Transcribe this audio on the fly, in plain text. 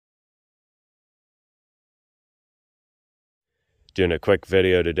Doing a quick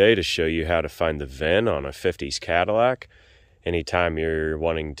video today to show you how to find the VIN on a 50s Cadillac. Anytime you're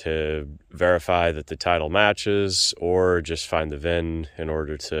wanting to verify that the title matches or just find the VIN in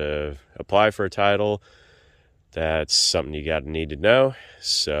order to apply for a title, that's something you need to know.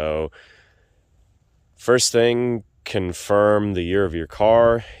 So first thing, confirm the year of your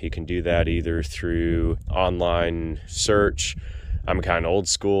car. You can do that either through online search. I'm kind of old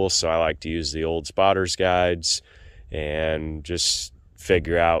school, so I like to use the old spotter's guides and just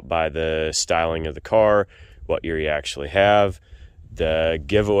figure out by the styling of the car what year you actually have. The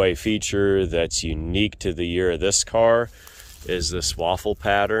giveaway feature that's unique to the year of this car is this waffle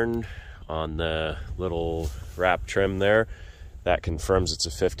pattern on the little wrap trim there. That confirms it's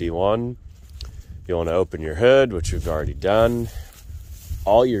a 51. You want to open your hood, which we've already done.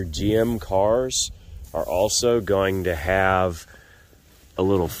 All your GM cars are also going to have a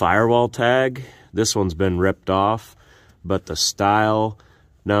little firewall tag. This one's been ripped off, but the style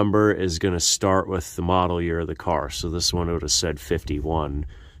number is going to start with the model year of the car. So this one would have said 51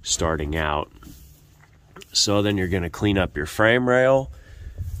 starting out. So then you're going to clean up your frame rail.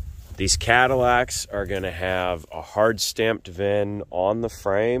 These Cadillacs are going to have a hard stamped VIN on the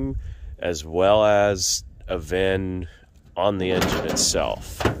frame as well as a VIN on the engine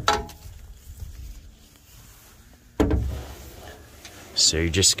itself. So you're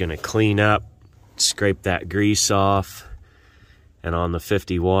just going to clean up, scrape that grease off, and on the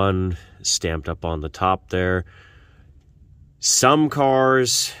 51, stamped up on the top there. Some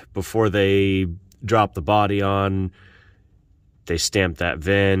cars, before they drop the body on, they stamp that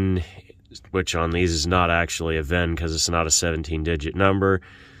VIN, which on these is not actually a VIN because it's not a 17-digit number.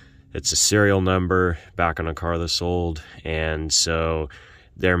 It's a serial number back on a car this old, and so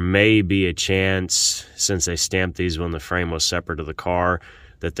there may be a chance, since they stamped these when the frame was separate of the car,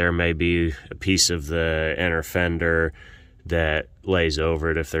 that there may be a piece of the inner fender that lays over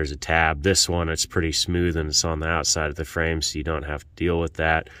it if there's a tab. This one, it's pretty smooth and it's on the outside of the frame, so you don't have to deal with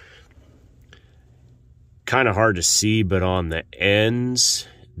that. Kind of hard to see, but on the ends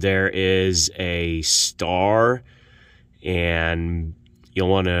there is a star, and you'll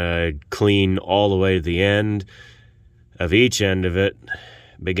want to clean all the way to the end of each end of it,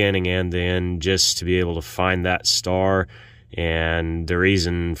 beginning and the end, just to be able to find that star. And the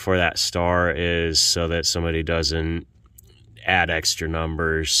reason for that star is so that somebody doesn't add extra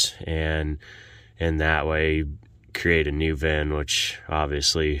numbers and in that way create a new VIN, which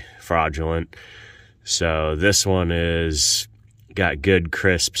obviously fraudulent. So this one is got good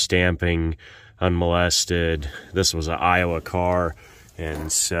crisp stamping, unmolested. This was an Iowa car,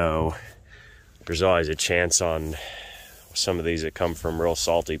 and so there's always a chance on some of these that come from real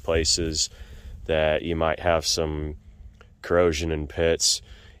salty places that you might have some corrosion in pits.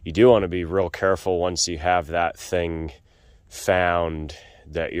 You do want to be real careful once you have that thing found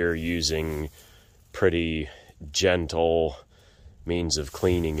that you're using pretty gentle means of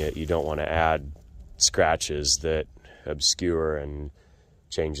cleaning it. You don't want to add scratches that obscure and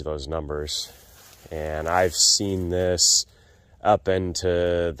change those numbers. And I've seen this up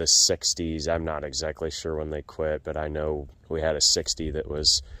into the 60s. I'm not exactly sure when they quit, but I know we had a 60 that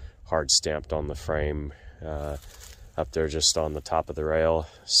was hard stamped on the frame up there just on the top of the rail.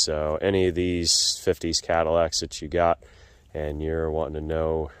 So any of these 50s Cadillacs that you got and you're wanting to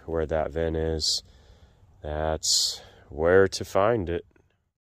know where that VIN is, that's where to find it.